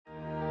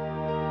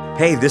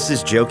Hey, this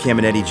is Joe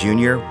Caminetti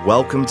Jr.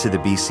 Welcome to the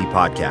BC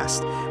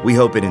Podcast. We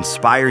hope it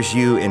inspires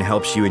you and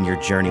helps you in your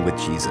journey with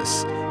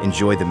Jesus.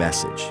 Enjoy the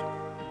message.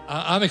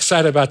 I'm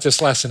excited about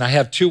this lesson. I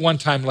have two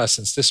one-time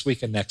lessons this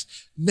week and next.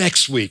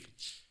 Next week,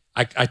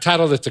 I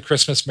titled it The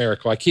Christmas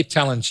Miracle. I keep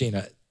telling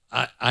Gina,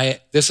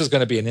 this is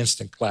going to be an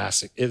instant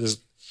classic. It is.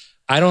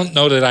 I don't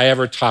know that I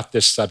ever taught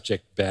this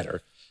subject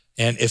better.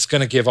 And it's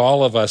going to give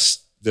all of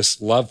us this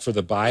love for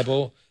the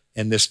Bible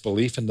and this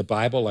belief in the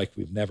Bible like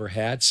we've never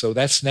had. So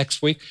that's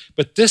next week.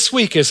 But this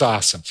week is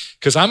awesome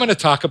because I'm going to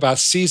talk about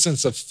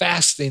seasons of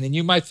fasting. And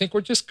you might think we're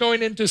just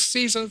going into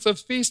seasons of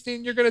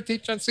feasting. You're going to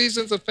teach on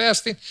seasons of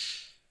fasting.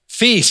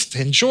 Feast,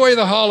 enjoy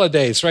the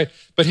holidays, right?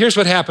 But here's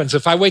what happens.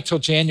 If I wait till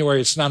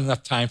January, it's not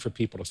enough time for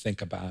people to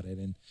think about it.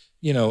 And,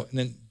 and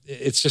then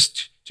it's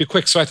just too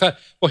quick. So I thought,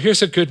 well,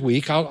 here's a good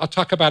week. I'll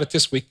talk about it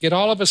this week. Get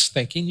all of us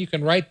thinking. You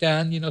can write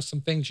down, some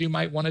things you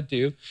might want to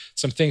do,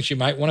 some things you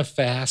might want to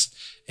fast.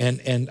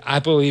 And I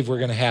believe we're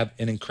going to have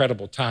an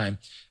incredible time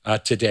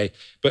today.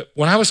 But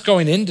when I was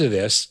going into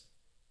this,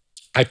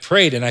 I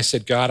prayed and I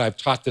said, God, I've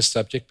taught this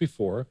subject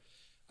before.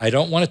 I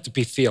don't want it to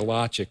be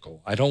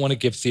theological. I don't want to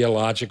give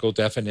theological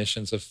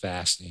definitions of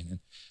fasting.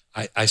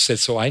 And I said,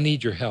 so I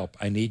need your help.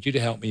 I need you to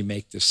help me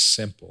make this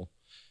simple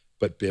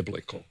but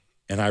biblical.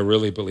 And I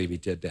really believe he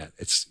did that.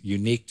 It's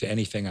unique to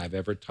anything I've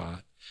ever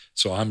taught.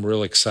 So I'm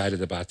real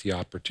excited about the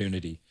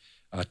opportunity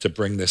to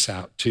bring this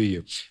out to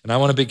you. And I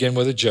want to begin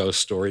with a Joe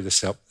story to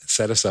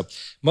set us up.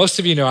 Most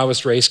of you know I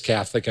was raised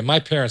Catholic, and my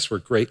parents were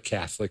great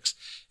Catholics.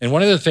 And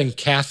one of the things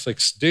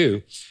Catholics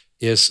do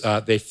is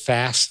they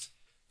fast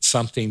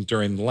something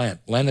during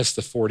Lent. Lent is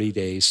the 40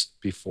 days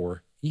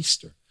before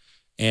Easter.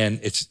 And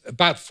it's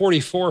about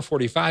 44,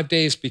 45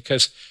 days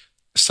because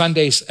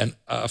Sunday's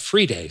a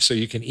free day, so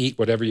you can eat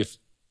whatever you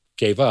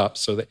gave up.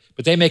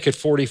 But they make it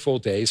 40 full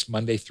days,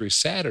 Monday through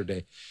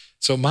Saturday.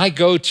 So my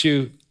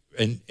go-to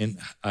in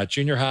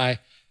junior high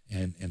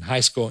and in high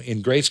school,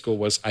 in grade school,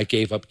 was I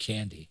gave up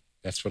candy.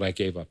 That's what I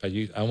gave up.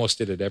 I almost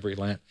did it every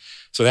Lent.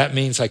 So that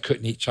means I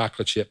couldn't eat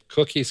chocolate chip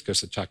cookies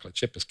because the chocolate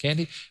chip is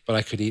candy, but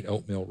I could eat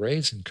oatmeal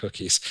raisin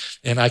cookies,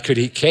 and I could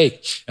eat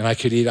cake, and I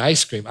could eat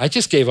ice cream. I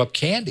just gave up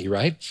candy,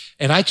 right?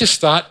 And I just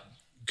thought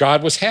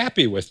God was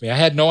happy with me. I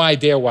had no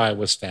idea why I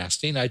was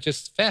fasting. I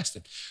just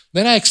fasted.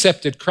 Then I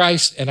accepted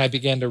Christ, and I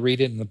began to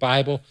read it in the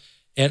Bible,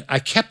 and I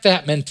kept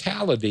that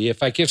mentality.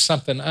 If I give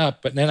something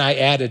up, but then I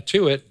added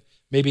to it,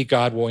 maybe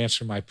God will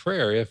answer my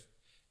prayer.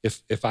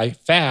 If I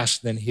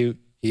fast, then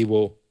he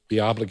will be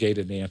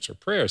obligated to answer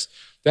prayers.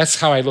 That's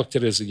how I looked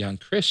at it as a young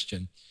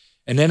Christian.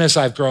 And then as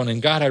I've grown in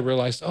God, I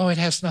realized, it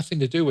has nothing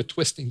to do with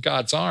twisting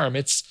God's arm.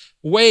 It's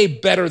way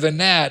better than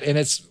that, and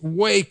it's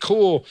way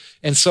cool.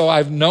 And so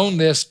I've known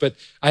this, but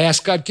I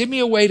asked God, give me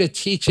a way to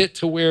teach it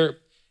to where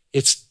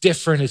it's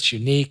different, it's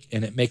unique,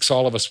 and it makes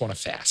all of us want to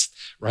fast,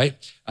 right?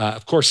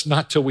 Of course,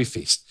 not till we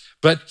feast.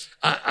 But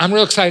I'm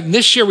real excited. And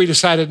this year we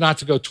decided not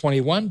to go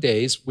 21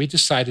 days. We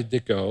decided to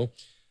go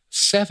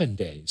 7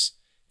 days.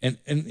 And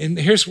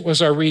here's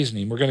was our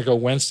reasoning. We're going to go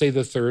Wednesday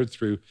the 3rd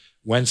through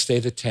Wednesday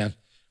the 10th.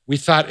 We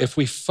thought if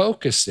we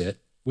focus it,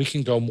 we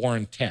can go more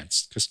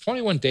intense because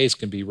 21 days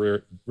can be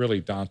really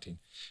daunting.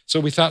 So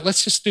we thought,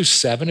 let's just do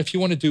 7. If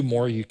you want to do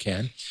more, you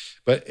can.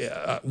 But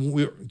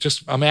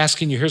I'm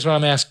asking you, here's what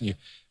I'm asking you.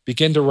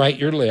 Begin to write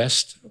your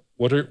list.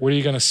 What are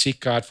you going to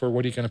seek God for?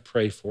 What are you going to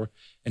pray for?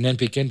 And then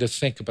begin to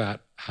think about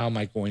how am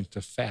I going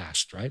to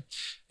fast, right?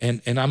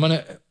 And I'm going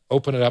to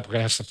open it up. We're going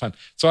to have some fun.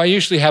 So I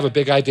usually have a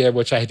big idea,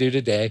 which I do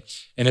today,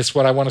 and it's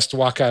what I want us to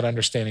walk out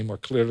understanding more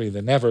clearly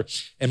than ever.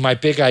 And my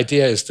big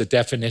idea is the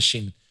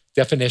definition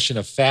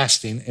of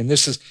fasting. And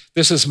this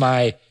is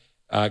my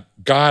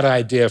God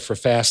idea for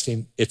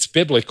fasting. It's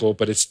biblical,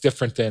 but it's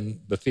different than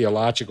the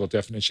theological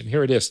definition.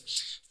 Here it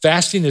is.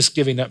 Fasting is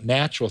giving up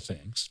natural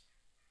things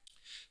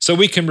so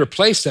we can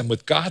replace them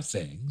with God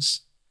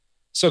things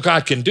so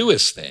God can do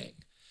his thing.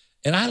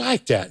 And I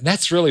like that. And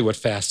that's really what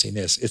fasting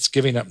is. It's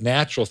giving up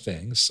natural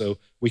things so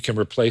we can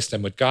replace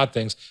them with God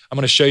things. I'm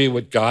going to show you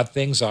what God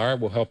things are.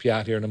 We'll help you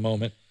out here in a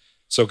moment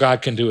so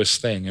God can do his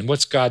thing. And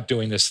what's God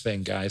doing his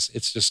thing, guys?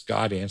 It's just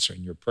God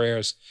answering your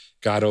prayers,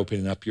 God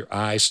opening up your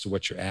eyes to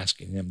what you're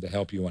asking him to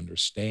help you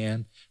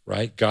understand,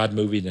 right? God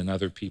moving in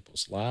other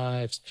people's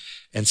lives.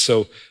 And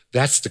so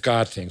that's the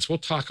God things. We'll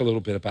talk a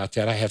little bit about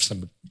that. I have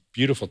some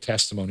beautiful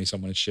testimonies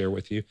I'm going to share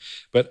with you.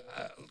 But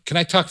can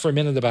I talk for a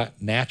minute about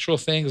natural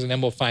things, and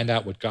then we'll find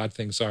out what God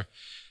things are.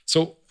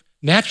 So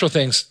natural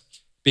things,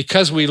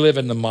 because we live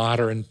in the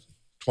modern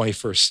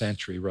 21st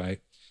century, right?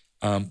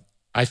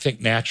 I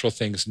think natural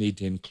things need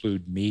to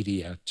include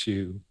media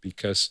too,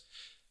 because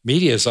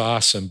media is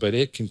awesome, but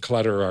it can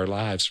clutter our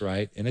lives,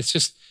 right? And it's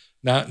just,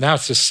 now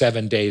it's just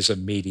 7 days of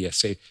media.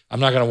 Say, I'm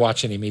not going to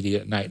watch any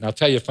media at night. And I'll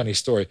tell you a funny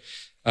story.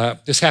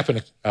 This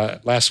happened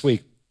last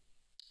week.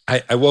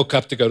 I woke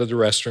up to go to the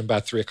restroom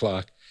about 3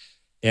 o'clock,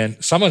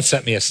 and someone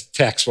sent me a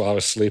text while I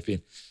was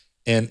sleeping,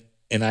 and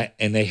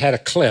they had a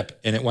clip,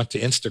 and it went to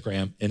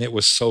Instagram, and it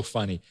was so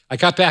funny. I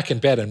got back in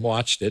bed and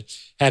watched it,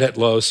 had it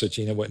low so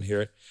Gina wouldn't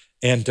hear it,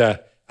 and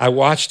I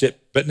watched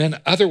it, but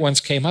then other ones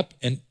came up,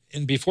 and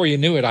And before you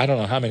knew it, I don't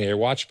know how many I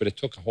watched, but it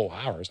took a whole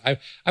hour.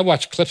 I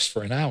watched clips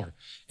for an hour.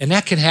 And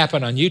that can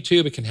happen on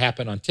YouTube. It can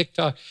happen on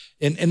TikTok.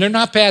 And they're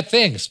not bad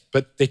things,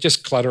 but they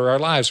just clutter our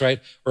lives, right?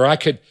 Or I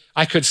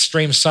could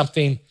stream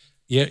something,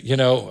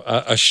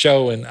 a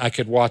show, and I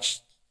could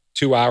watch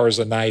 2 hours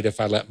a night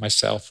if I let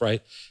myself,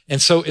 right?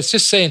 And so it's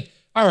just saying,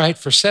 all right,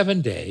 for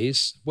 7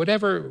 days,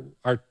 whatever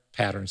our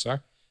patterns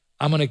are,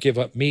 I'm going to give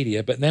up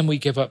media, but then we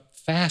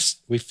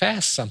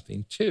fast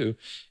something too.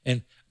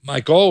 And my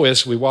goal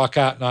is we walk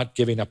out not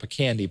giving up a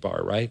candy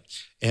bar, right?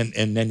 And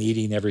then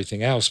eating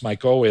everything else. My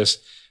goal is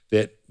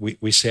that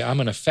we say, I'm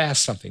going to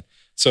fast something.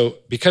 So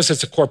because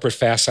it's a corporate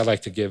fast, I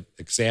like to give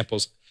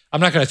examples. I'm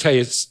not going to tell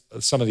you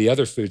some of the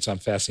other foods I'm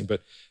fasting,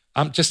 but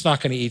I'm just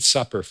not going to eat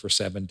supper for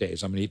 7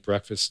 days. I'm going to eat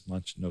breakfast,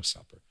 lunch, no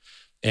supper.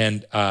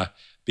 And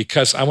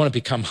because I want to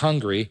become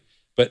hungry,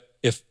 but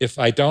if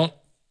I don't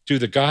do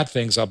the God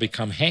things, I'll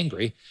become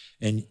hangry.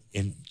 And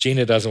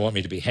Gina doesn't want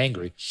me to be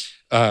hangry.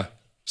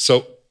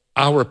 So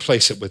I'll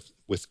replace it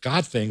with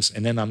God things,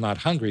 and then I'm not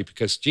hungry,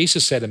 because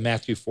Jesus said in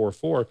Matthew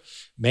 4:4,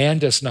 man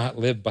does not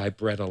live by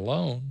bread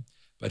alone,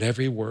 but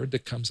every word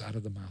that comes out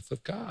of the mouth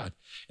of God.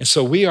 And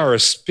so we are a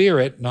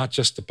spirit, not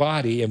just a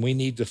body, and we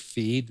need to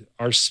feed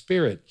our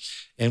spirit.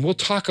 And we'll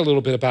talk a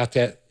little bit about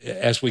that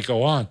as we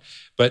go on.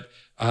 But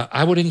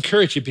I would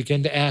encourage you,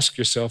 begin to ask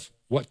yourself,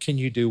 what can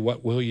you do?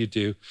 What will you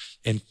do?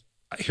 And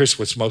here's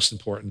what's most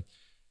important.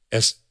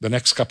 As the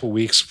next couple of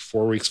weeks,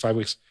 4 weeks, 5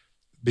 weeks,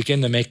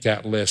 begin to make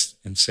that list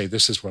and say,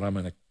 this is what I'm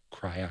going to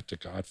cry out to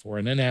God for.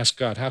 And then ask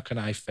God, how can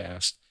I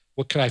fast?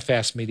 What can I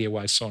fast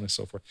media-wise, so on and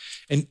so forth?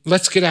 And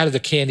let's get out of the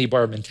candy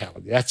bar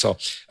mentality. That's all.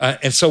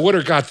 And so what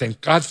are God things?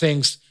 God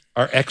things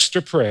are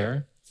extra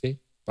prayer, see,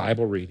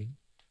 Bible reading,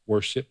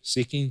 worship,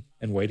 seeking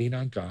and waiting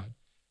on God,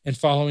 and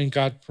following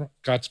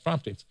God's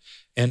promptings.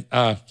 And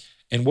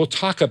we'll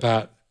talk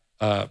about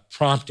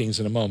promptings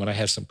in a moment. I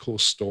have some cool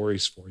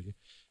stories for you.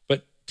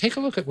 But take a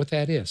look at what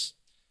that is.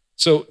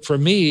 So for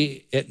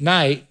me, at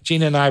night,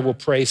 Gina and I will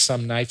pray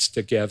some nights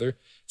together.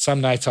 Some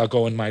nights I'll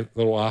go in my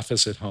little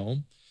office at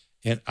home,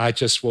 and I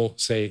just will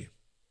say,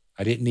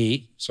 I didn't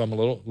eat, so I'm a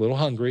little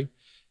hungry.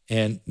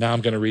 And now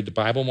I'm going to read the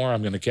Bible more.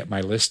 I'm going to get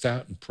my list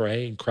out and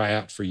pray and cry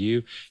out for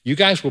you. You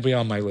guys will be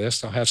on my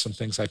list. I'll have some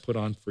things I put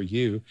on for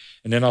you.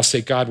 And then I'll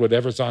say, God,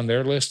 whatever's on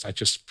their list, I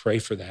just pray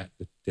for that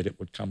it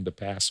would come to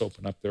pass,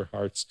 open up their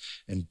hearts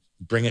and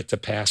bring it to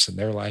pass in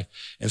their life.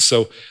 And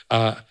so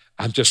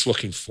I'm just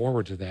looking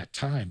forward to that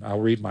time. I'll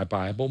read my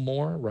Bible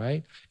more,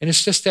 right? And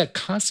it's just that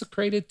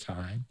consecrated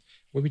time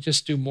where we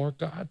just do more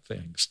God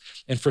things.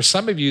 And for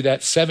some of you,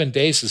 that 7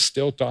 days is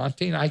still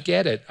daunting. I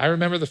get it. I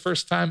remember the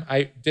first time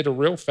I did a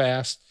real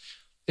fast.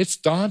 It's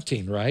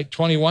daunting, right?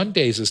 21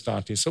 days is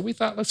daunting. So we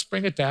thought, let's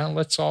bring it down.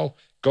 Let's all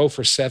go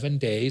for 7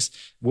 days.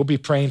 We'll be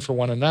praying for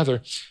one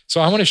another.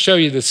 So I want to show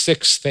you the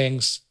 6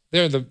 things.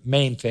 They're the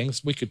main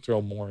things. We could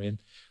throw more in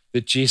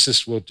that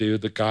Jesus will do,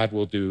 that God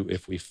will do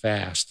if we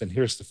fast. And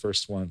here's the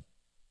first one.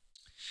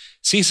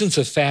 Seasons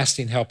of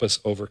fasting help us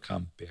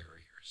overcome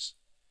barriers.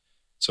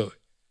 So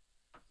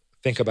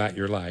think about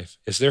your life.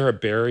 Is there a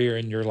barrier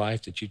in your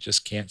life that you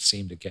just can't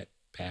seem to get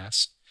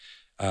past?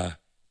 It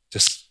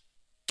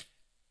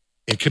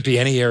could be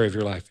any area of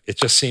your life. It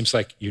just seems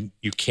like you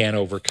can't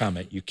overcome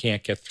it. You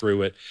can't get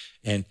through it.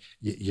 And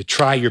you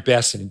try your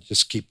best and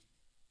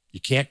you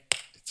can't,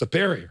 it's a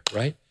barrier,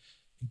 right?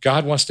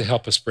 God wants to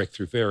help us break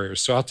through barriers.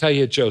 So I'll tell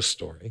you a Joe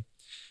story.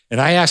 And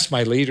I asked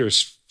my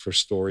leaders for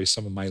stories,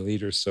 some of my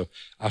leaders, so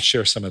I'll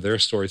share some of their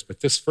stories.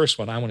 But this first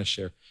one, I want to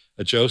share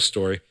a Joe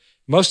story.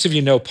 Most of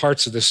you know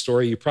parts of this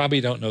story. You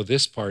probably don't know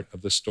this part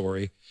of the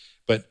story.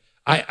 But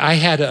I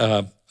had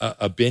a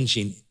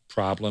binging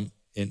problem,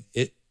 and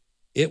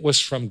it was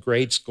from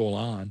grade school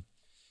on.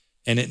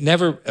 And it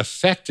never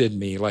affected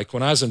me. Like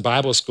when I was in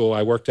Bible school,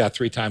 I worked out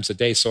 3 times a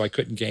day, so I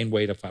couldn't gain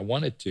weight if I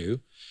wanted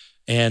to.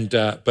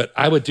 But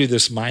I would do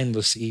this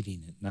mindless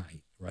eating at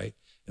night, right?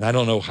 And I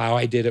don't know how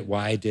I did it,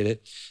 why I did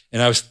it.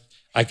 And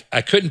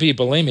I couldn't be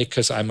bulimic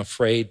because I'm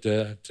afraid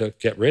to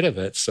get rid of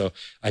it. So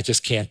I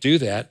just can't do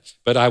that.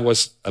 But I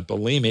was a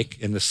bulimic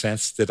in the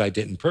sense that I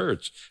didn't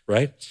purge,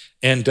 right?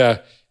 And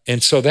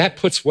so that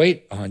puts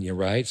weight on you,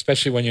 right?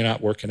 Especially when you're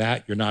not working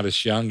out, you're not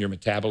as young, your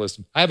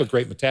metabolism. I have a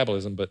great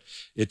metabolism, but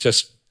it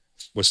just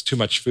was too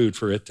much food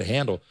for it to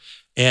handle.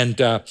 And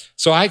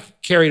so I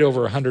carried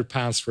over 100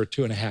 pounds for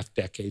 2.5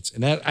 decades.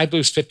 And I'd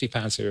lose 50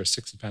 pounds here or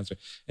 60 pounds here.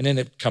 And then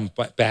it'd come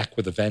back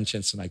with a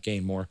vengeance and I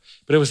gained more.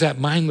 But it was that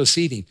mindless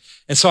eating.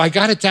 And so I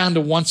got it down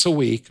to once a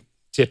week,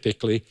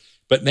 typically.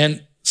 But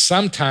then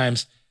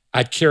sometimes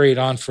I'd carry it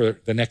on for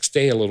the next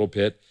day a little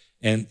bit.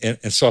 And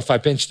so if I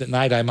binged at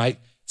night, I might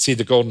see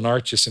the Golden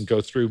Arches and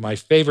go through. My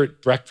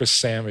favorite breakfast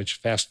sandwich,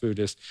 fast food,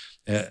 is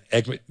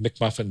Egg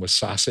McMuffin with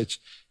sausage.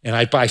 And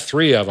I'd buy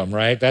 3 of them,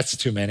 right? That's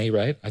too many,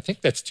 right? I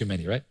think that's too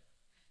many, right?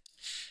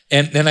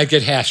 And then I'd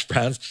get hash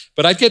browns,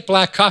 but I'd get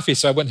black coffee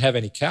so I wouldn't have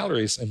any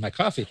calories in my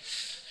coffee,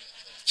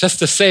 just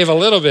to save a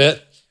little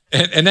bit.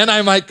 And then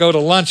I might go to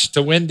lunch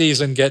to Wendy's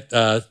and get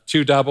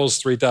 2 doubles,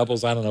 3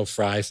 doubles, I don't know,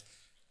 fries.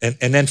 And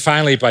then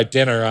finally by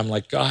dinner, I'm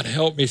like, God,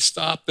 help me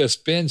stop this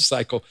binge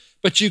cycle.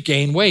 but you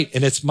gain weight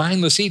and it's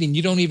mindless eating.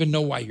 You don't even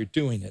know why you're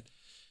doing it.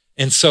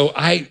 And so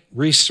I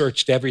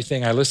researched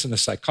everything. I listened to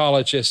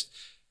psychologists,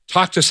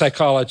 talked to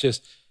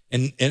psychologists,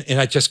 and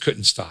I just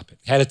couldn't stop it.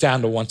 Had it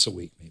down to once a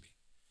week maybe.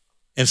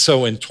 And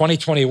so in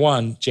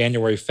 2021,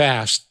 January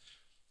fast,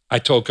 I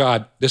told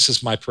God, this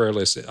is my prayer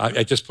list.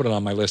 I just put it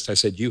on my list. I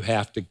said, you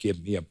have to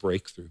give me a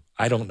breakthrough.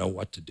 I don't know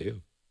what to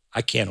do.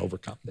 I can't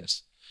overcome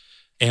this.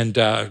 And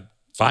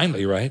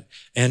finally, right?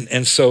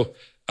 And so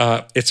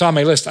it's on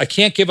my list. I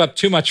can't give up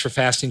too much for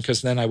fasting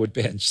because then I would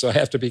binge. So I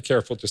have to be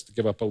careful just to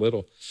give up a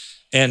little.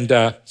 And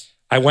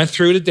I went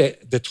through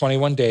the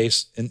 21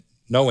 days and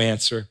no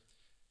answer,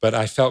 but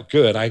I felt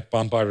good. I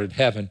bombarded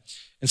heaven.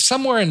 And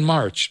somewhere in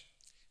March,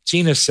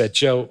 Gina said,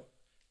 Joe,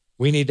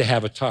 we need to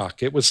have a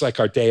talk. It was like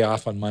our day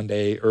off on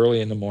Monday,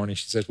 early in the morning.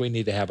 She said, we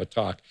need to have a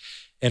talk.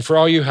 And for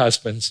all you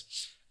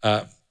husbands,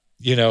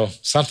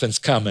 something's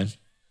coming.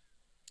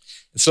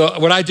 So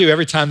what I do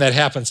every time that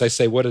happens, I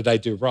say, what did I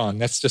do wrong?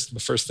 That's just the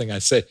first thing I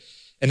say.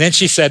 And then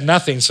she said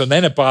nothing. So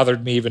then it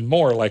bothered me even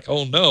more, like,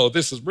 oh no,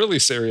 this is really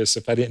serious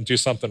if I didn't do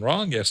something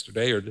wrong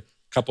yesterday or a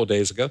couple of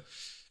days ago.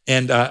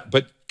 And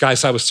but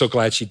guys, I was so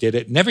glad she did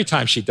it. And every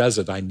time she does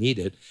it, I need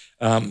it.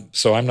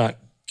 So I'm not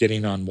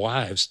getting on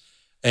wives.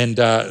 And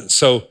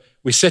so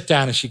we sit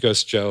down and she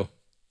goes, Joe,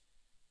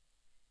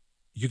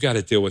 you got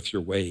to deal with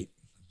your weight.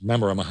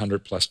 Remember, I'm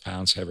 100 plus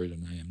pounds heavier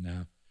than I am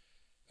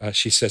now.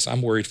 She says,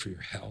 I'm worried for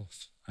your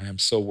health. I am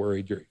so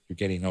worried you're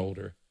getting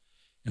older.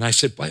 And I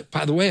said,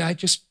 by the way, I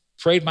just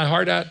prayed my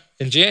heart out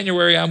in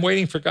January. I'm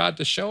waiting for God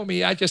to show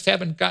me. I just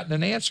haven't gotten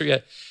an answer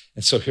yet.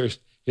 And so here's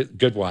a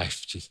good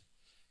wife. She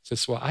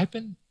says, well, I've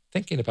been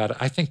thinking about it.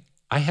 I think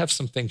I have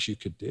some things you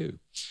could do.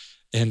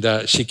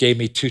 And she gave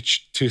me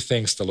two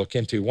things to look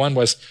into. One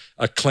was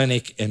a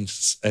clinic in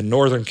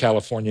Northern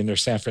California near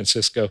San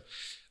Francisco,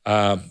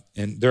 and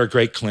they're a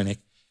great clinic.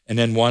 And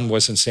then one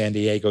was in San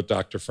Diego,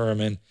 Dr.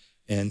 Furman.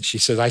 And she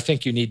said, I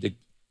think you need to,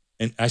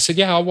 and I said,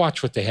 yeah, I'll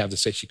watch what they have to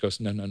say. She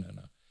goes, no.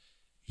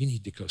 You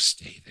need to go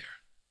stay there.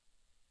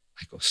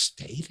 I go,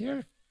 stay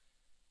there?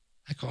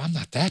 I go, I'm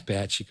not that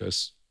bad. She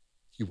goes,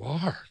 you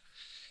are.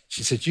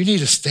 She said, you need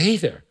to stay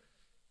there.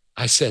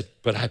 I said,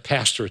 but I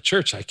pastor a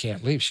church. I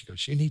can't leave. She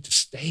goes, you need to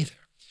stay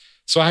there.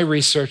 So I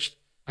researched.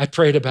 I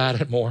prayed about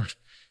it more.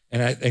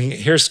 And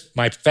here's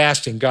my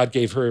fasting. God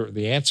gave her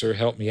the answer,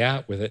 helped me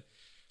out with it.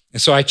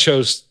 And so I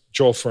chose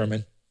Joel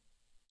Fuhrman.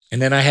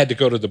 And then I had to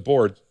go to the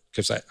board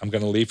because I'm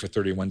going to leave for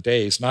 31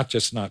 days, not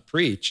just not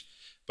preach,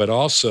 but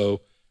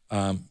also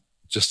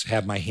just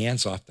have my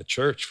hands off the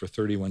church for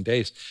 31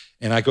 days.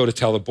 And I go to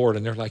tell the board,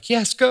 and they're like,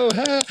 yes, go.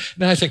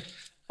 And I think,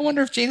 I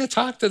wonder if Gina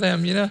talked to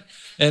them,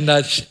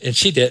 And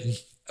she didn't,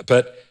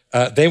 but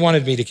they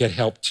wanted me to get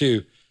help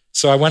too.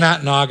 So I went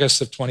out in August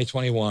of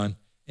 2021,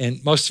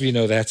 and most of you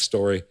know that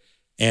story.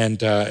 And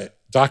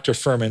Dr.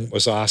 Furman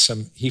was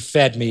awesome. He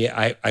fed me.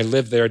 I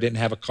lived there, didn't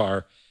have a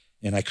car,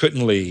 and I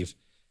couldn't leave.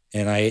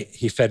 And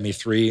he fed me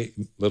 3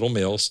 little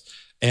meals.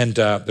 And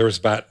there was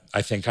about,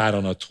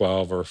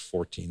 12 or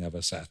 14 of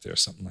us out there,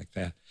 something like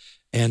that.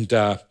 And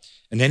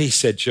then he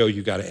said, Joe,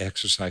 you got to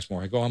exercise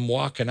more. I go, I'm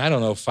walking,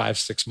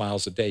 5-6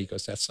 miles a day. He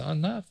goes, that's not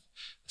enough.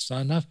 That's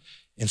not enough.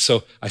 And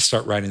so I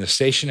start riding the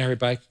stationary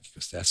bike. He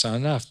goes, that's not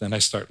enough. Then I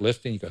start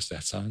lifting. He goes,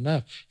 that's not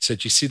enough. He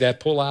said, you see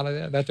that pull out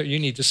of that? You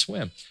need to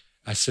swim.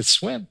 I said,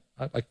 swim?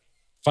 Like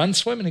fun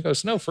swimming? He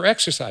goes, no, for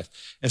exercise.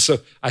 And so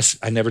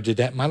I never did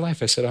that in my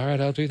life. I said, all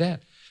right, I'll do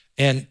that.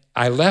 And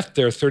I left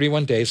there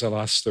 31 days. I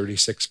lost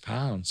 36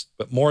 pounds.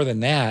 But more than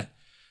that,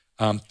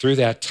 through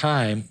that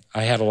time,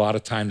 I had a lot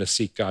of time to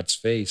seek God's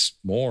face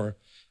more.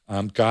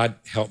 God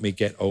helped me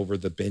get over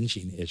the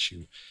binging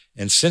issue.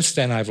 And since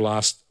then, I've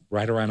lost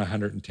right around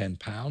 110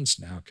 pounds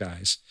now,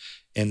 guys.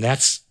 And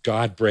that's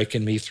God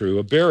breaking me through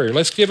a barrier.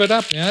 Let's give it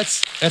up. Yeah,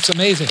 that's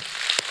amazing.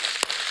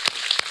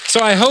 So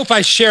I hope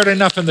I shared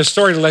enough in the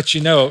story to let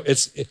you know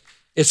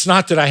it's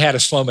not that I had a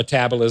slow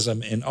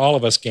metabolism and all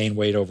of us gain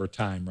weight over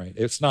time, right?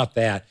 It's not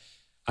that.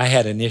 I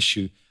had an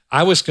issue.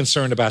 I was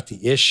concerned about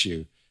the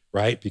issue,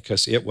 right?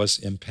 Because it was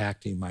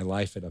impacting my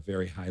life at a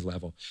very high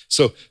level.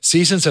 So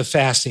seasons of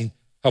fasting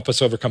help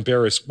us overcome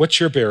barriers. What's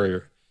your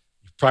barrier?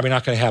 You're probably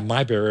not going to have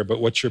my barrier, but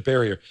what's your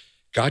barrier?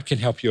 God can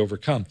help you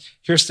overcome.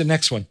 Here's the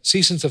next one.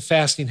 Seasons of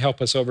fasting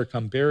help us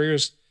overcome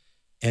barriers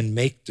and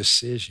make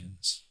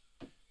decisions.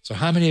 So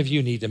how many of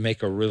you need to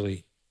make a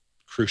really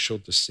crucial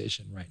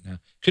decision right now?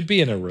 Could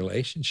be in a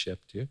relationship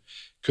too.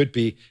 Could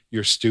be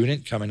your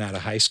student coming out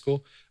of high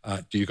school.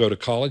 Do you go to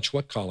college?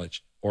 What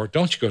college? Or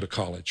don't you go to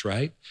college,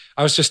 right?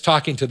 I was just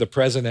talking to the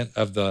president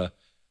of the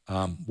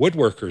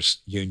Woodworkers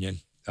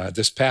Union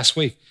this past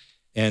week,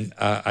 and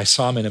I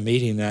saw him in a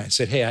meeting, and I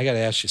said, hey, I got to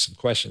ask you some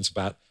questions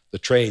about the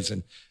trades.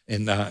 And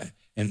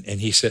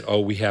he said, oh,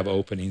 we have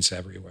openings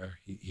everywhere.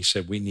 He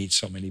said, we need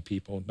so many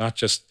people, not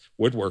just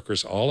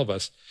woodworkers, all of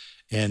us.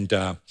 And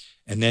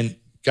then,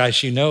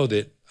 guys, you know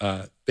that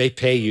They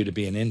pay you to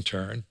be an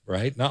intern,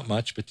 right? Not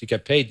much, but you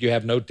get paid. You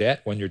have no debt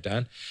when you're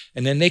done.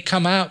 And then they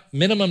come out,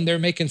 minimum, they're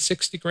making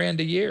 60 grand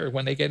a year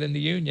when they get in the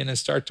union and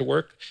start to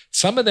work.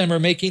 Some of them are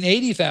making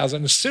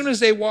 80,000 as soon as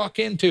they walk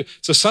into.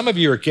 So some of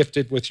you are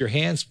gifted with your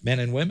hands, men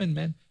and women,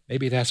 men.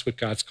 Maybe that's what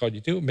God's called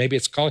you to do. Maybe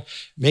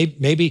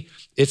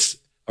it's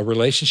a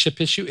relationship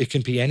issue. It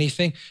can be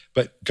anything,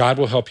 but God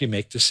will help you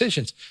make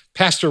decisions.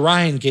 Pastor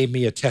Ryan gave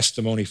me a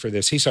testimony for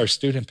this. He's our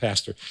student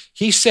pastor.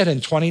 He said in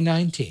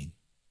 2019,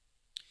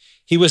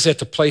 he was at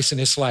the place in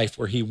his life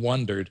where he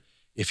wondered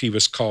if he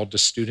was called to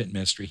student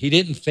ministry. He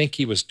didn't think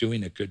he was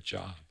doing a good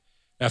job.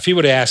 Now, if he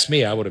would have asked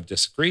me, I would have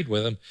disagreed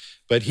with him,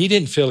 but he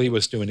didn't feel he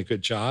was doing a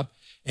good job.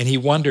 And he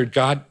wondered,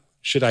 God,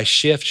 should I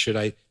shift? Should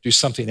I do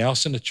something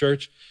else in the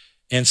church?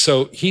 And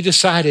so he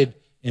decided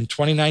in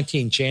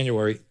 2019,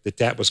 January,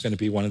 that was going to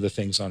be one of the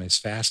things on his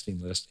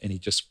fasting list, and he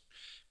just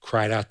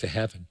cried out to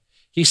heaven.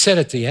 He said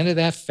at the end of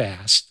that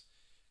fast,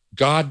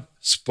 God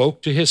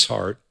spoke to his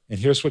heart, and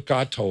here's what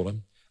God told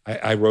him.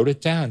 I wrote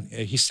it down.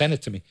 He sent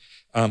it to me.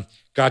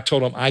 God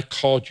told him, I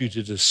called you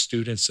to the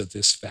students of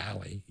this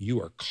valley. You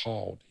are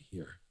called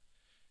here.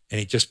 And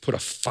he just put a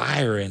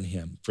fire in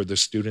him for the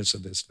students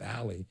of this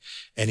valley.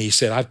 And he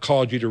said, I've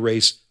called you to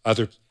raise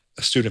other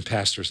student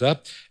pastors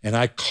up, and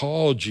I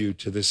called you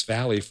to this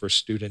valley for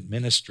student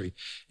ministry.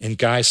 And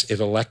guys, it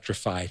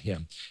electrified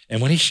him.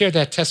 And when he shared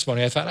that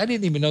testimony, I thought, I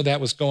didn't even know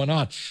that was going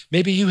on.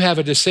 Maybe you have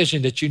a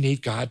decision that you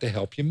need God to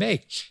help you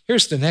make.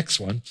 Here's the next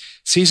one.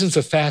 Seasons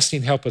of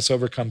fasting help us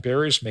overcome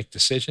barriers, make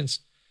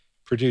decisions,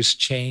 produce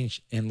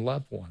change in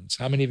loved ones.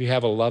 How many of you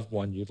have a loved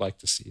one you'd like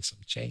to see some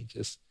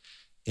changes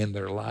in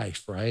their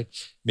life, right?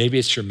 Maybe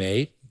it's your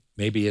mate,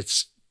 maybe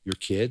it's your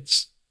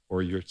kids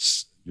or your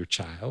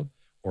child,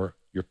 or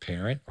your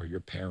parent or your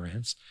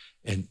parents,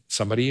 and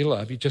somebody you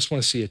love, you just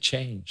want to see a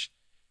change.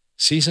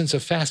 Seasons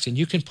of fasting,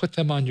 you can put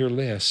them on your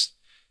list,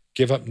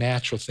 give up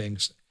natural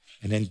things,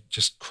 and then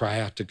just cry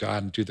out to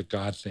God and do the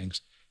God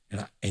things.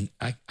 And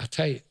I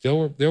tell you,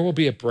 there will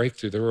be a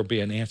breakthrough. There will be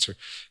an answer.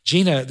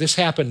 Gina, this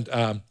happened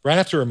right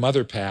after her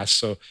mother passed,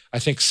 so I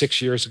think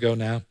 6 years ago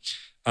now.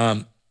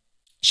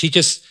 She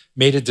just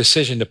made a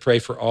decision to pray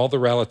for all the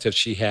relatives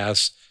she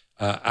has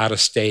out of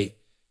state.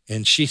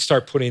 And she'd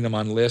start putting them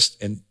on lists.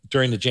 And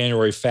during the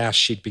January fast,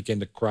 she'd begin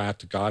to cry out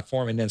to God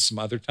for them. And then some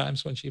other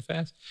times when she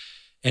fasts.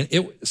 And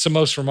it's the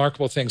most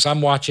remarkable things.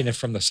 I'm watching it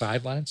from the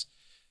sidelines.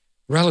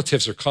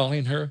 Relatives are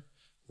calling her.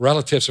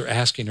 Relatives are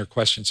asking her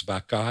questions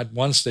about God,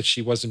 ones that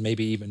she wasn't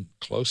maybe even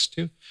close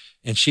to.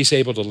 And she's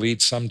able to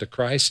lead some to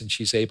Christ, and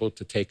she's able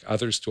to take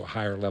others to a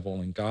higher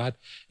level in God.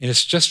 And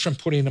it's just from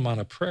putting them on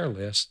a prayer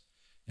list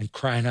and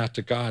crying out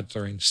to God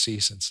during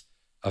seasons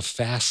of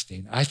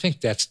fasting. I think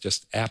that's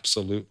just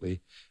absolutely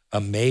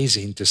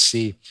amazing to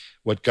see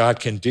what God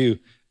can do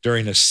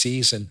during a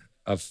season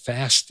of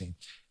fasting.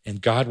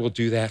 And God will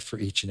do that for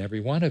each and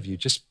every one of you.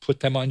 Just put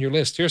them on your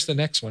list. Here's the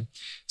next one.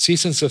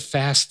 Seasons of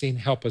fasting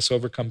help us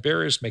overcome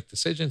barriers, make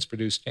decisions,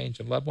 produce change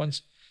in loved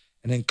ones,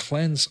 and then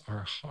cleanse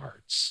our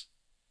hearts.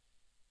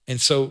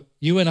 And so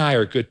you and I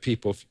are good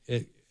people.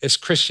 As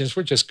Christians,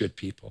 we're just good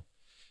people.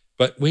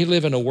 But we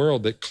live in a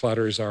world that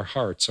clutters our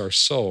hearts, our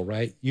soul,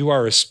 right? You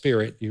are a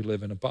spirit, you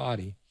live in a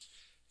body.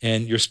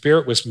 And your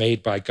spirit was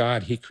made by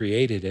God. He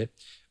created it.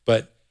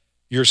 But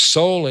your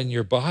soul and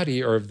your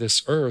body are of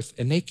this earth,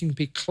 and they can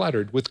be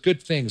cluttered with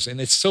good things. And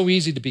it's so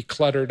easy to be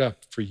cluttered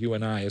up for you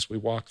and I as we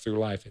walk through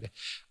life.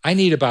 I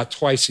need about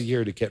twice a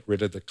year to get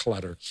rid of the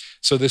clutter.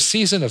 So the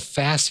season of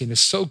fasting is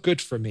so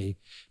good for me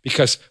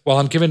because while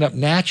I'm giving up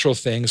natural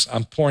things,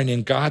 I'm pouring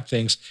in God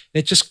things.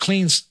 And it just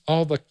cleans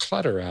all the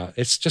clutter out.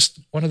 It's just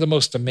one of the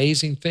most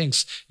amazing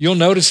things. You'll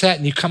notice that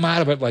and you come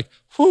out of it like,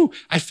 whew,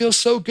 I feel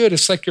so good.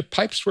 It's like your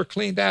pipes were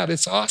cleaned out.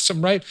 It's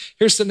awesome, right?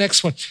 Here's the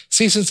next one.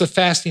 Seasons of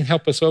fasting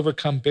help us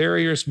overcome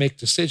barriers, make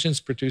decisions,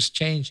 produce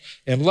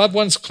change, and loved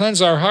ones,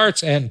 cleanse our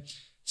hearts, and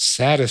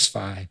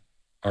satisfy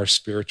our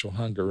spiritual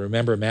hunger.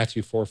 Remember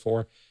Matthew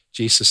 4:4,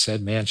 Jesus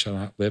said, man shall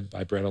not live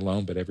by bread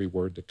alone, but every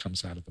word that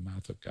comes out of the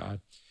mouth of God.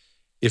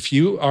 If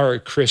you are a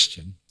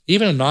Christian,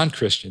 even a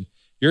non-Christian,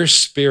 your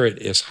spirit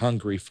is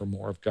hungry for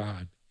more of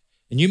God.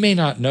 And you may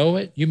not know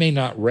it. You may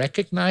not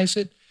recognize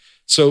it.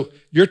 So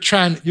you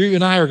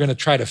and I are going to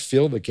try to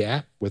fill the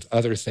gap with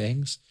other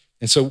things.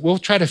 And so we'll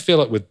try to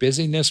fill it with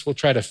busyness. We'll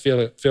try to fill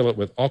it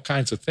with all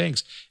kinds of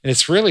things. And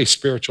it's really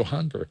spiritual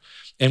hunger.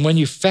 And when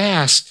you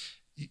fast,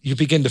 you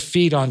begin to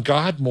feed on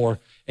God more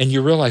and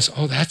you realize,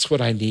 oh, that's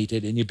what I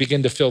needed. And you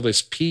begin to feel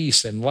this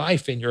peace and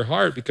life in your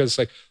heart because it's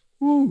like,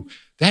 ooh,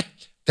 that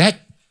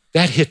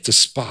hit the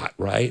spot,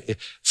 right?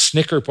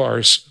 Snicker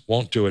bars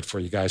won't do it for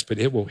you guys, but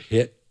it will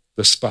hit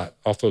the spot.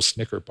 All those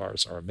Snicker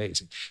bars are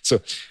amazing.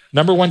 So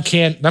number one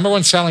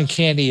selling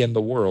candy in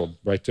the world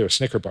right there,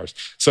 Snicker bars.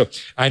 So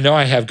I know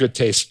I have good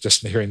taste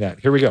just hearing that.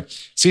 Here we go.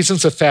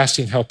 Seasons of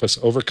fasting help us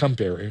overcome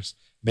barriers,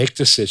 make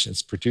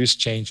decisions, produce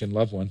change in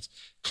loved ones,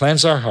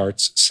 cleanse our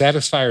hearts,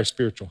 satisfy our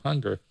spiritual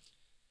hunger.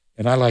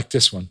 And I like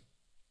this one,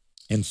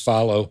 and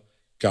follow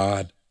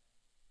God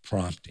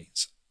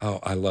promptings. Oh,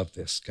 I love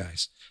this,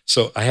 guys.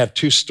 So I have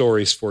two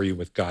stories for you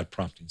with God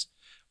promptings.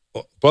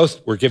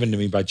 both were given to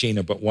me by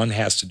Gina, but one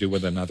has to do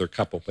with another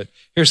couple. But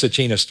here's the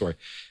Gina story.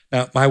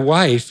 Now, my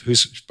wife,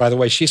 who's, by the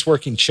way, she's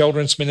working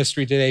children's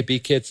ministry today, B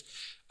Kids.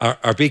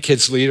 Our B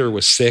Kids leader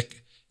was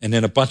sick, and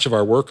then a bunch of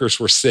our workers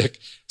were sick.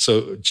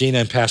 So Gina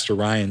and Pastor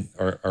Ryan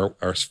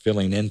are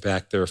filling in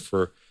back there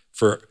for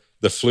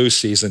the flu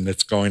season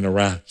that's going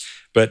around.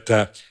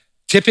 But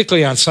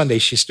typically on Sunday,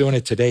 she's doing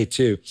it today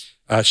too,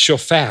 she'll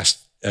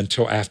fast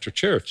until after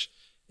church.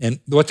 And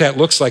what that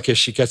looks like is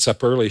she gets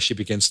up early, she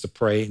begins to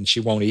pray, and she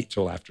won't eat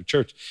till after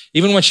church.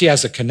 Even when she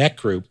has a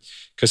connect group,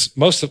 because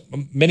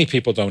many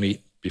people don't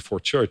eat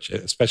before church,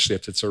 especially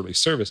if it's early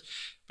service.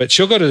 But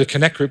she'll go to the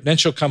connect group, and then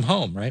she'll come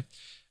home, right?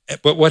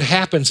 But what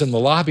happens in the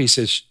lobbies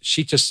is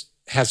she just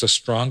has a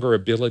stronger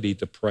ability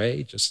to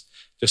pray, just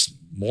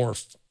more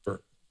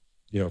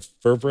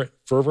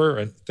fervor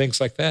and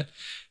things like that.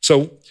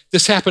 So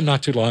this happened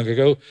not too long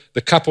ago.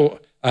 The couple,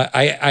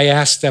 I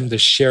asked them to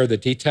share the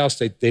details.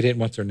 They didn't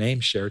want their name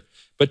shared.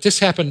 But this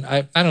happened,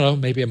 I don't know,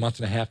 maybe a month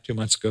and a half, 2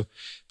 months ago.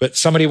 But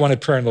somebody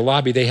wanted prayer in the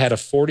lobby. They had a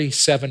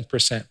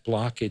 47%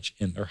 blockage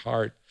in their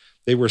heart.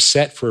 They were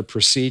set for a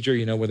procedure,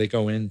 where they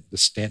go in, the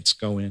stents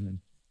go in and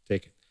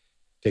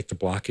take the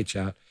blockage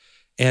out.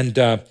 And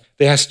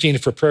they asked Gina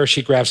for prayer.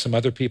 She grabbed some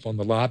other people in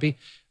the lobby.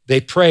 They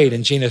prayed,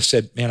 and Gina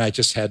said, man, I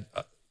just had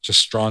just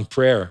strong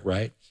prayer,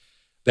 right?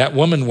 That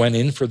woman went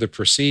in for the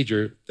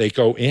procedure. They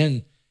go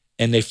in,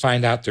 and they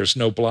find out there's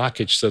no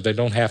blockage, so they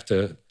don't have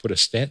to put a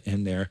stent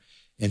in there.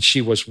 And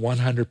she was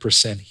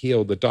 100%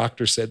 healed. The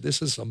doctor said,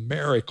 this is a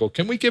miracle.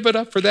 Can we give it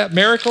up for that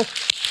miracle?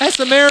 That's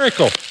a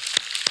miracle.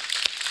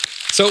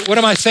 So what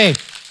am I saying?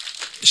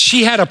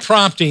 She had a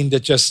prompting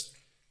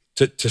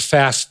to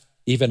fast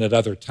even at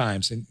other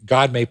times. And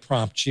God may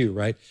prompt you,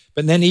 right?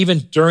 But then even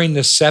during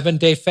the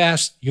 7-day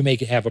fast, you may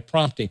have a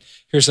prompting.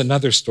 Here's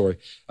another story.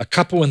 A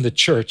couple in the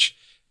church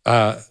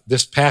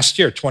this past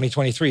year,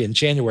 2023, in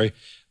January,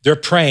 they're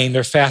praying,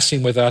 they're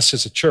fasting with us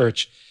as a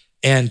church.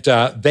 And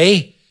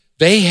they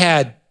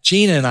had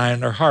Gina and I in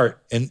their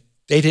heart, and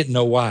they didn't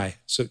know why.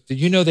 So did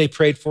you know they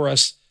prayed for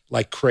us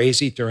like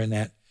crazy during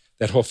that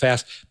whole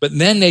fast? But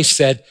then they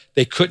said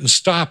they couldn't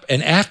stop.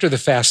 And after the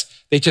fast,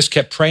 they just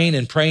kept praying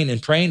and praying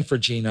and praying for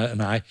Gina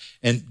and I.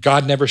 And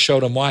God never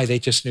showed them why. They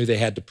just knew they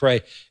had to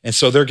pray. And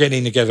so they're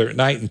getting together at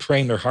night and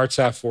praying their hearts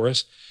out for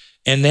us.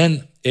 And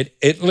then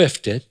it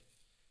lifted.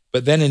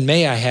 But then in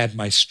May, I had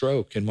my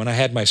stroke. And when I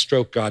had my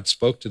stroke, God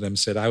spoke to them and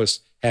said, I was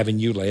having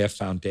you lay a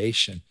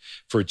foundation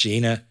for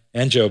Gina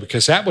and Joe,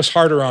 because that was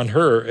harder on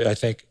her, I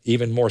think,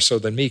 even more so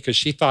than me, because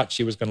she thought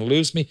she was going to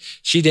lose me.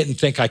 She didn't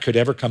think I could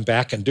ever come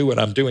back and do what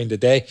I'm doing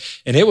today.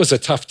 And it was a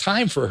tough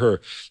time for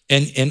her.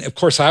 And of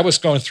course, I was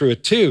going through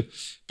it too.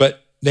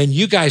 But then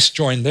you guys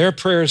joined their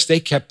prayers. They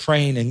kept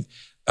praying. And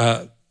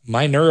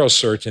my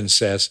neurosurgeon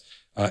says,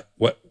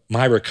 what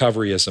my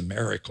recovery is a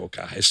miracle,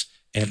 guys.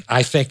 And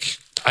I think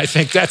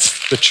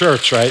that's the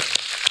church, right?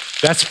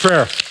 That's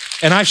prayer.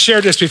 And I've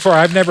shared this before.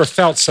 I've never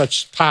felt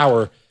such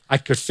power. I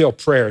could feel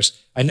prayers.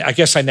 I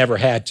guess I never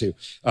had to,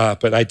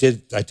 but I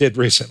did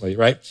recently,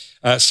 right?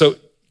 So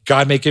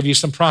God may give you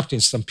some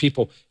promptings, some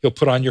people he'll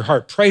put on your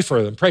heart. Pray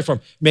for them, pray for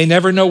them. You may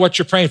never know what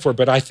you're praying for,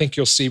 but I think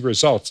you'll see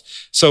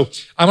results. So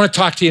I want to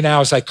talk to you now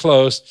as I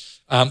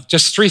close.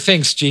 Just 3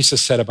 things Jesus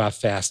said about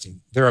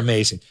fasting. They're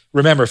amazing.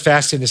 Remember,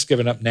 fasting is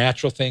giving up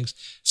natural things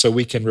so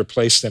we can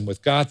replace them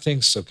with God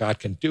things, so God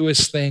can do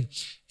his thing.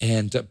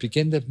 And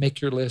begin to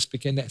make your list,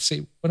 begin to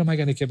see, what am I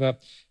going to give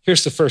up?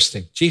 Here's the first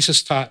thing.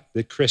 Jesus taught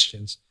that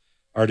Christians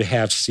are to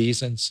have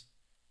seasons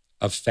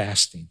of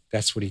fasting.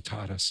 That's what he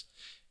taught us.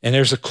 And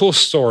there's a cool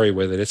story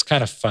with it. It's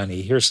kind of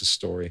funny. Here's the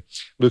story.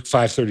 Luke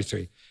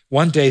 5:33.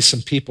 One day,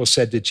 some people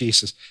said to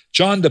Jesus,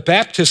 John the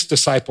Baptist's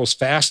disciples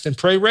fast and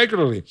pray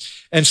regularly,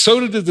 and so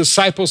do the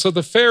disciples of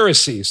the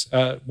Pharisees,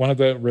 one of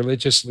the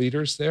religious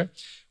leaders there.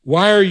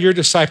 Why are your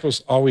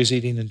disciples always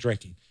eating and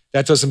drinking?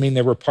 That doesn't mean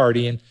they were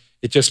partying.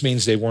 It just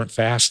means they weren't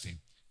fasting.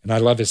 And I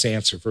love his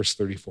answer, verse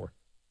 34.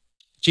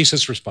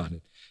 Jesus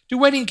responded, do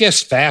wedding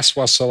guests fast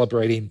while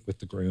celebrating with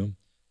the groom?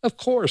 Of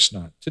course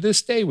not. To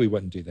this day, we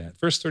wouldn't do that.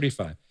 Verse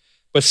 35.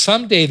 But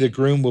someday the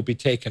groom will be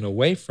taken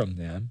away from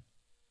them,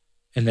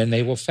 and then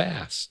they will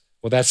fast.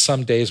 Well, that's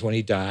some days when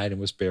he died and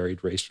was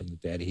buried, raised from the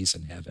dead. He's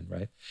in heaven,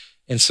 right?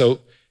 And so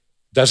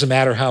doesn't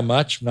matter how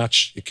much,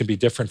 it can be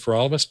different for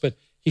all of us, but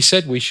he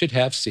said we should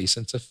have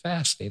seasons of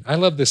fasting. I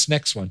love this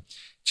next one.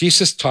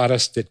 Jesus taught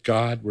us that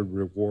God would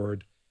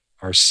reward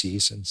our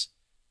seasons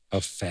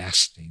of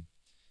fasting.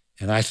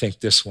 And I think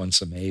this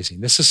one's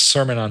amazing. This is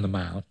Sermon on the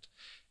Mount,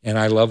 and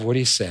I love what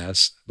he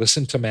says.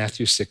 Listen to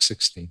Matthew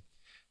 6:16.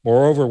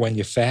 Moreover, when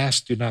you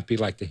fast, do not be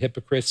like the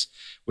hypocrites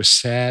with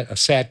a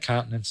sad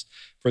countenance,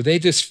 for they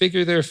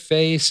disfigure their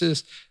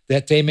faces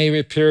that they may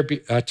appear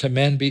to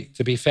men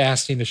to be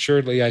fasting.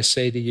 Assuredly, I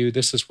say to you,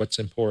 this is what's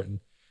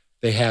important.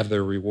 They have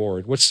their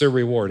reward. What's their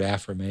reward?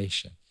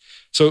 Affirmation.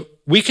 So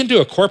we can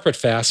do a corporate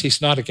fast.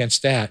 He's not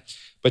against that.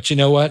 But you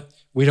know what?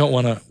 we don't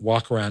want to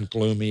walk around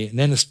gloomy. And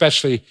then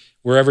especially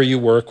wherever you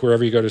work,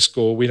 wherever you go to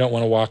school, we don't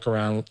want to walk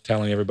around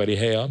telling everybody,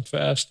 hey, I'm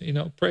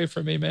fasting, pray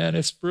for me, man.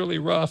 It's really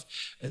rough.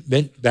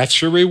 Then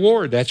that's your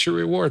reward. That's your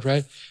reward,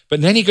 right?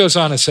 But then he goes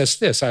on and says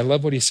this. I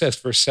love what he says,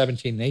 verse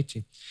 17 and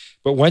 18.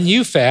 But when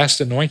you fast,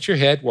 anoint your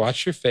head,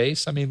 wash your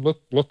face.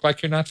 Look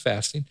like you're not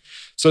fasting,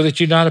 so that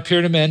you not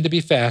appear to men to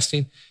be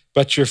fasting,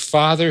 but your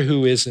Father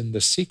who is in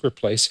the secret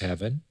place,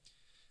 heaven,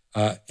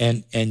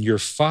 and your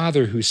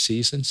Father who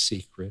sees in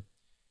secret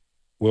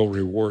will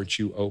reward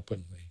you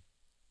openly.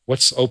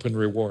 What's open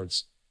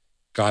rewards?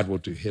 God will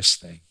do his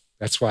thing.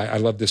 That's why I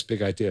love this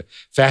big idea.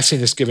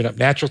 Fasting is giving up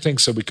natural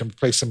things so we can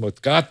replace them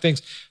with God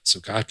things, so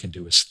God can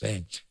do his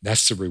thing.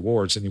 That's the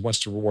rewards, and he wants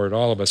to reward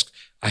all of us.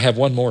 I have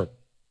one more.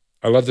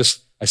 I love this.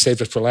 I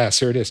saved it for last.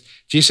 Here it is.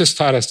 Jesus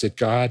taught us that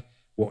God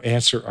will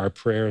answer our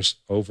prayers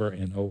over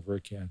and over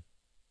again.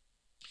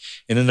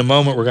 And in a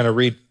moment, we're going to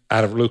read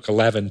out of Luke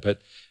 11,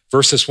 but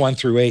verses 1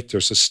 through 8,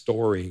 there's a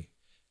story.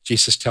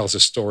 Jesus tells a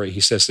story. He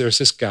says there's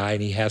this guy,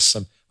 and he has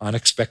some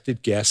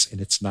unexpected guests, and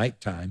it's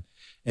nighttime.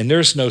 And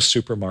there's no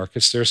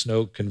supermarkets. There's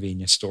no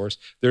convenience stores.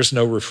 There's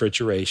no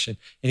refrigeration.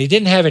 And he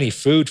didn't have any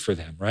food for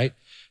them, right?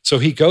 So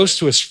he goes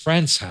to his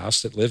friend's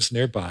house that lives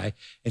nearby,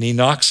 and he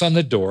knocks on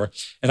the door.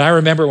 And I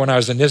remember when I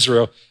was in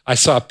Israel, I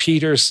saw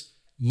Peter's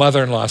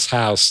mother-in-law's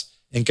house.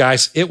 And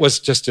guys, it was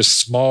just a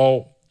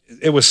small,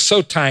 it was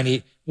so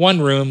tiny,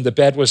 one room, the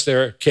bed was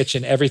there,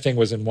 kitchen, everything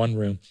was in one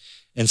room.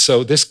 And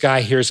so this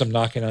guy hears him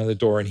knocking on the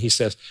door, and he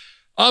says,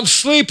 I'm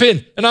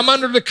sleeping and I'm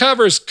under the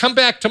covers. Come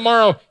back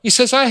tomorrow. He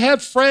says, I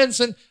have friends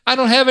and I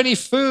don't have any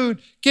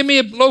food. Give me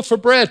a loaf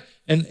of bread.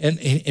 And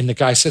the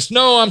guy says,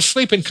 no, I'm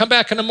sleeping. Come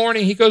back in the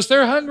morning. He goes,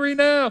 they're hungry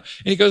now. And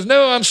he goes,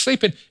 no, I'm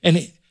sleeping.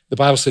 And the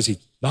Bible says he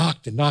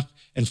knocked and knocked.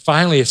 And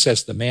finally it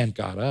says the man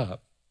got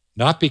up,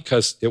 not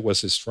because it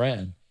was his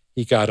friend.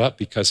 He got up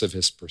because of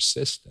his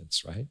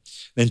persistence, right?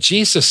 Then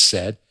Jesus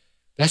said,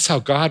 that's how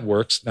God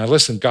works. Now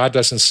listen, God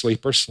doesn't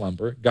sleep or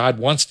slumber. God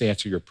wants to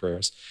answer your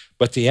prayers,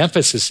 but the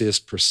emphasis is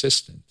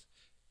persistent.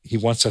 He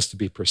wants us to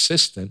be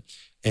persistent.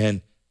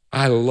 And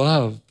I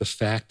love the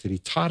fact that he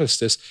taught us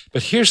this.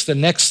 But here's the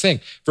next thing.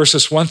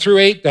 Verses 1 through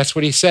 8, that's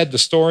what he said, the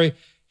story.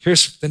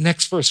 Here's the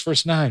next verse,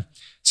 verse 9.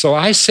 So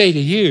I say to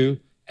you,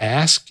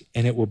 ask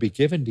and it will be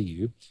given to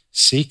you.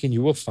 Seek and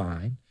you will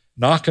find.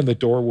 Knock and the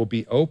door will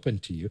be open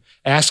to you.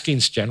 Asking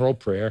is general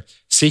prayer.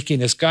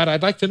 Seeking is, God,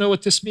 I'd like to know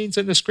what this means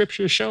in the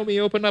scripture. Show me,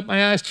 open up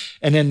my eyes.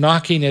 And then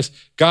knocking is,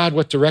 God,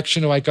 what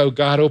direction do I go?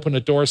 God, open the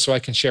door so I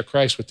can share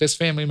Christ with this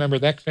family member,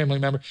 that family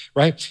member,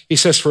 right? He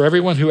says, for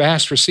everyone who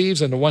asks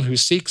receives, and the one who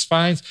seeks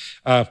finds,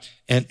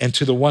 and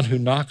to the one who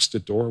knocks, the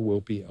door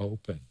will be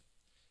open.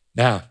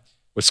 Now,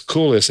 what's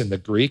cool is in the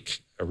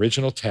Greek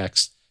original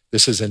text,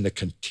 this is in the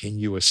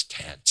continuous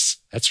tense.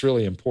 That's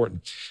really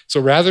important. So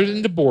rather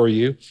than to bore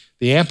you,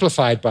 the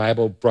Amplified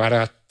Bible brought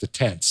out the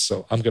tense.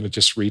 So I'm going to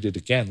just read it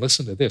again.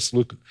 Listen to this,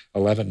 Luke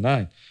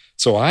 11:9.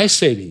 So I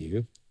say to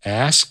you,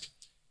 ask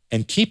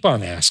and keep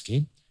on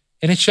asking,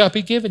 and it shall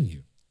be given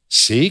you.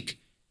 Seek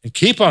and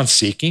keep on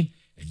seeking,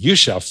 and you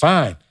shall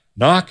find.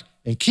 Knock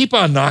and keep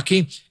on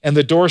knocking, and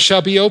the door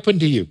shall be opened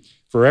to you.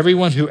 For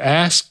everyone who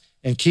asks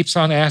and keeps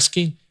on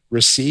asking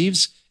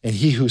receives, and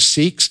he who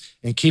seeks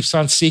and keeps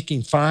on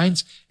seeking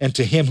finds, and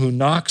to him who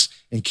knocks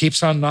and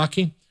keeps on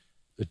knocking,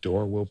 the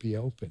door will be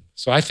open.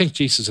 So I think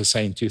Jesus is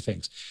saying two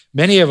things.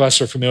 Many of us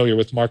are familiar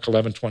with Mark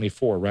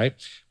 11:24, right?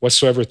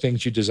 Whatsoever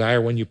things you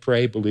desire when you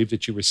pray, believe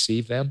that you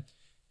receive them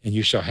and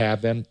you shall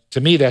have them.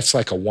 To me, that's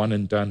like a one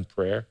and done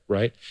prayer,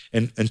 right?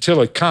 And until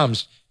it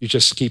comes, you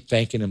just keep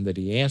thanking him that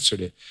he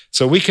answered it.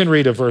 So we can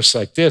read a verse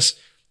like this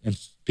and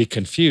be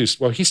confused.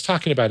 Well, he's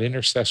talking about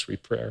intercessory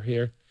prayer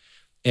here.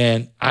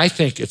 And I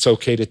think it's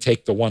okay to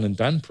take the one and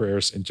done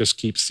prayers and just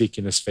keep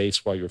seeking his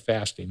face while you're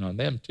fasting on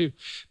them too.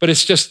 But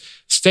it's just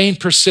staying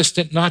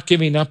persistent, not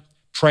giving up,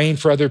 praying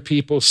for other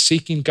people,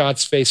 seeking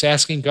God's face,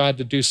 asking God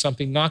to do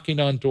something, knocking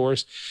on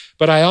doors.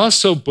 But I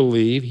also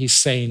believe he's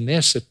saying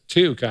this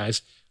too,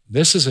 guys.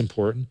 This is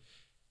important.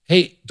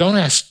 Hey, don't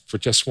ask for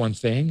just one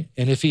thing.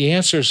 And if he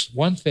answers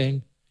one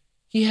thing,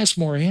 he has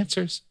more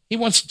answers. He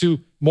wants to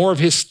do more of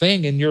his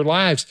thing in your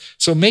lives.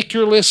 So make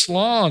your list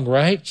long,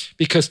 right?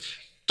 Because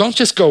don't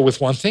just go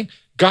with one thing.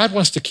 God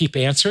wants to keep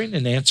answering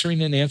and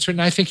answering and answering.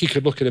 And I think you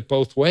could look at it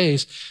both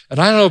ways. And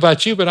I don't know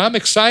about you, but I'm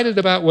excited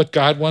about what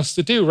God wants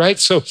to do, right?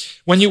 So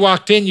when you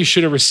walked in, you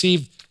should have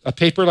received a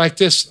paper like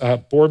this,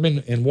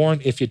 Boardman and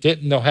Warren. If you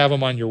didn't, they'll have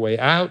them on your way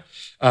out.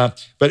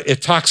 But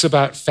it talks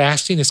about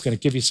fasting. It's going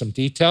to give you some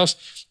details.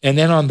 And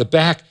then on the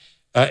back,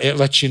 it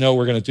lets you know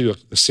we're going to do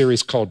a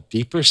series called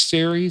Deeper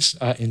Series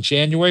in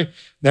January.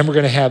 Then we're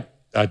going to have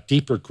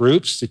deeper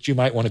groups that you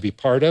might want to be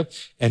part of.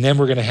 And then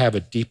we're going to have a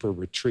deeper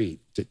retreat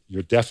that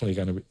you're definitely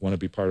going to want to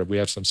be part of. We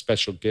have some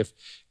special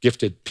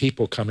gifted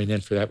people coming in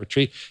for that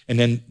retreat. And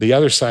then the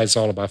other side is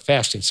all about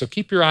fasting. So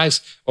keep your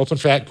eyes open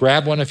for that.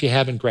 Grab one if you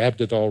haven't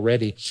grabbed it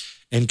already.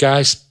 And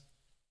guys,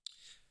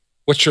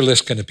 what's your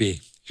list going to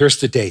be? Here's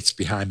the dates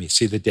behind me.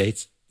 See the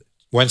dates?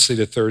 Wednesday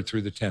the 3rd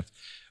through the 10th.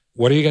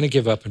 What are you going to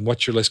give up and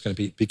what's your list going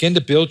to be? Begin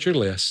to build your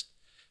list.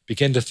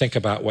 begin to think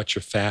about what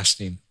your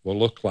fasting will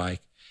look like.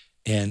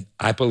 And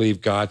I believe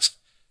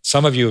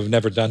some of you have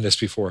never done this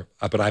before,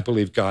 but I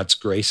believe God's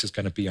grace is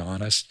going to be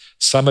on us.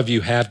 Some of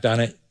you have done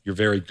it. You're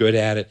very good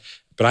at it.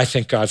 But I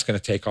think God's going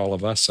to take all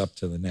of us up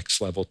to the next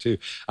level too.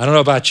 I don't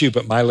know about you,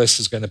 but my list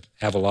is going to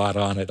have a lot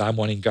on it. I'm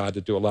wanting God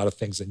to do a lot of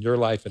things in your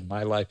life and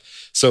my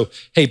life. So,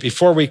 hey,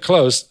 before we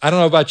close, I don't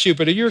know about you,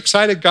 but are you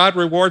excited God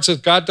rewards us?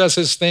 God does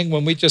his thing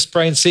when we just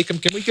pray and seek him.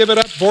 Can we give it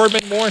up,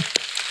 Boardman Warren?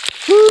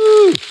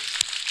 Woo!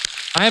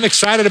 I am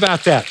excited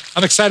about that.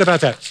 I'm excited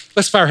about that.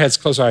 Let's bow our heads,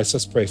 close our eyes.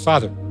 Let's pray.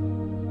 Father,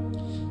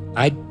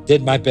 I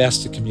did my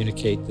best to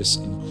communicate this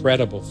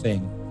incredible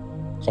thing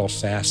called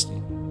fasting.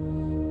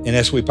 And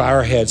as we bow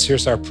our heads,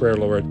 here's our prayer,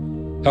 Lord.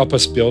 Help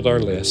us build our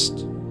list.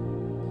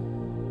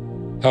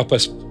 Help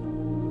us,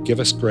 give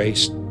us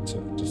grace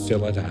to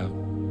fill it out.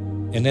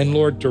 And then,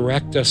 Lord,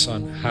 direct us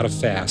on how to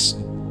fast.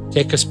 And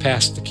take us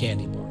past the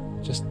candy bar.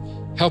 Just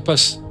help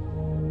us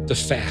to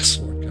fast,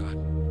 Lord God,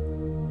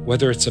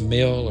 whether it's a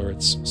meal or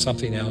it's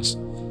something else.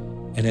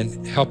 And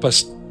then help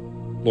us,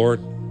 Lord,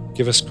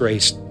 give us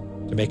grace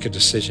to make a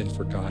decision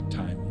for God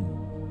time,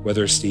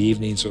 whether it's the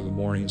evenings or the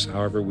mornings,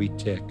 however we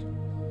tick.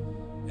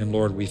 And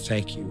Lord, we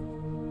thank you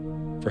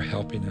for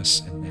helping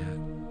us in that.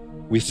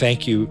 We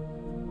thank you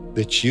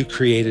that you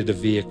created a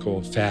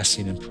vehicle,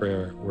 fasting and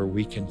prayer, where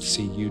we can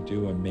see you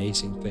do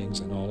amazing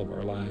things in all of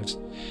our lives.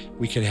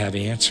 We can have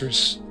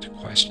answers to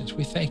questions.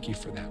 We thank you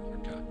for that,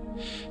 Lord God.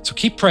 So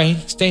keep praying,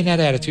 stay in that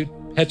attitude.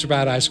 Heads are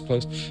bowed, eyes are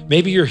closed.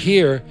 Maybe you're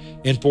here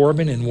in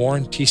Boardman and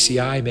Warren,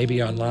 TCI,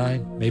 maybe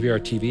online, maybe our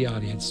TV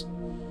audience,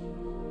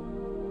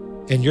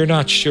 and you're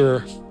not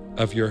sure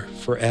of your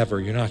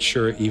forever. You're not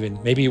sure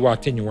even, maybe you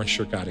walked in, you weren't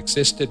sure God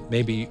existed.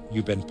 Maybe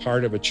you've been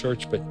part of a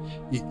church, but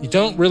you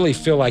don't really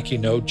feel like you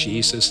know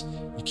Jesus.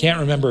 You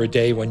can't remember a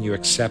day when you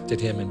accepted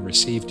him and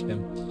received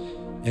him.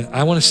 And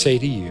I want to say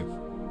to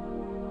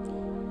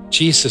you,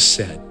 Jesus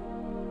said,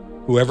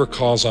 whoever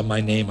calls on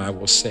my name, I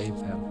will save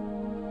them.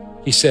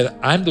 He said,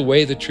 I'm the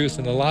way, the truth,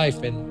 and the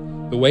life,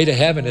 and the way to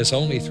heaven is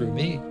only through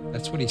me.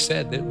 That's what he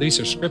said.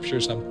 These are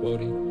scriptures I'm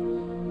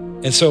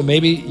quoting. And so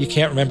maybe you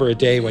can't remember a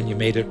day when you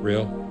made it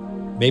real.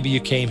 Maybe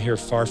you came here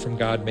far from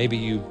God. Maybe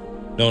you've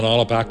known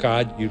all about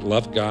God. You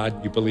love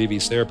God. You believe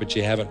he's there, but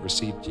you haven't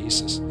received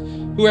Jesus.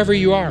 Whoever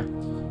you are,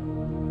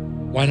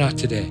 why not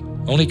today?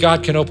 Only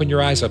God can open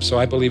your eyes up. So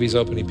I believe he's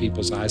opening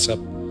people's eyes up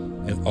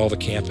in all the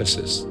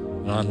campuses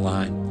and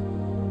online.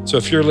 So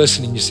if you're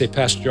listening, you say,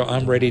 Pastor Joe,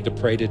 I'm ready to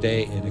pray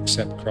today and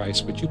accept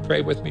Christ. Would you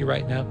pray with me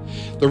right now?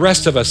 The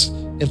rest of us,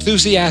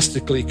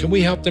 enthusiastically, can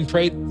we help them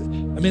pray?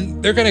 I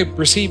mean, they're going to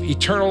receive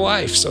eternal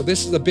life. So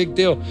this is a big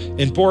deal.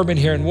 In Boardman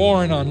here in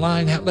Warren,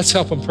 online, let's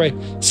help them pray.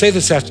 Say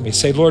this after me.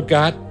 Say, Lord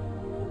God,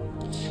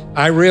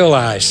 I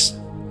realize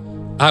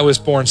I was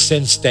born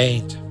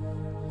sin-stained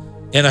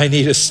and I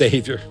need a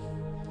Savior.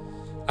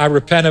 I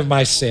repent of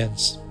my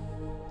sins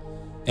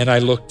and I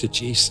look to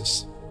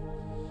Jesus.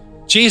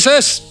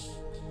 Jesus,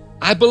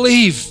 I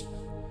believe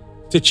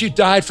that you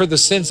died for the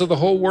sins of the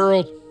whole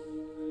world,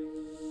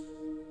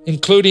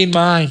 including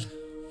mine.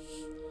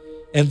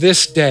 And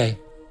this day,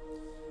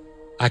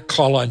 I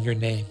call on your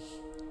name.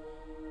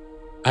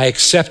 I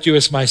accept you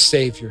as my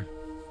Savior.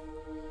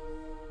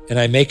 And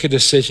I make a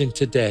decision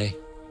today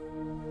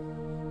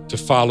to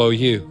follow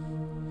you.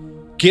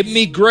 Give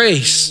me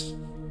grace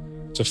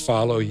to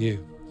follow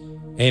you.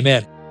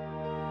 Amen.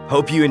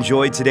 Hope you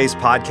enjoyed today's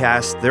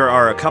podcast. There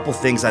are a couple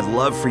things I'd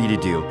love for you to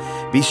do.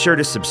 Be sure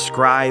to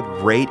subscribe,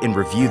 rate, and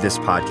review this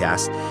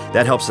podcast.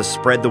 That helps us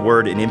spread the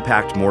word and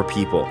impact more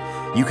people.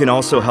 You can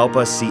also help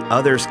us see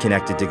others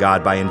connected to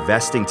God by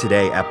investing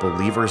today at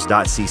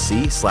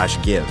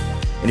believers.cc/give.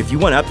 And if you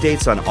want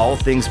updates on all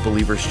things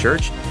Believers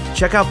Church,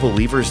 check out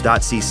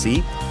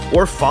believers.cc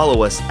or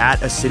follow us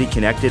at A City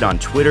Connected on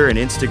Twitter and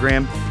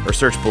Instagram, or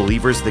search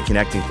Believers the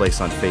Connecting Place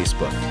on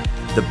Facebook.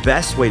 The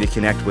best way to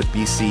connect with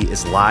BC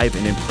is live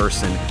and in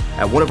person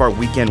at one of our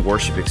weekend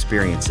worship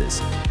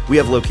experiences. We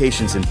have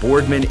locations in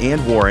Boardman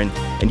and Warren,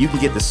 and you can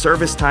get the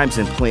service times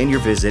and plan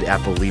your visit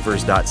at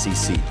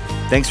believers.cc.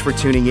 Thanks for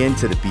tuning in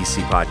to the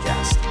BC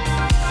Podcast.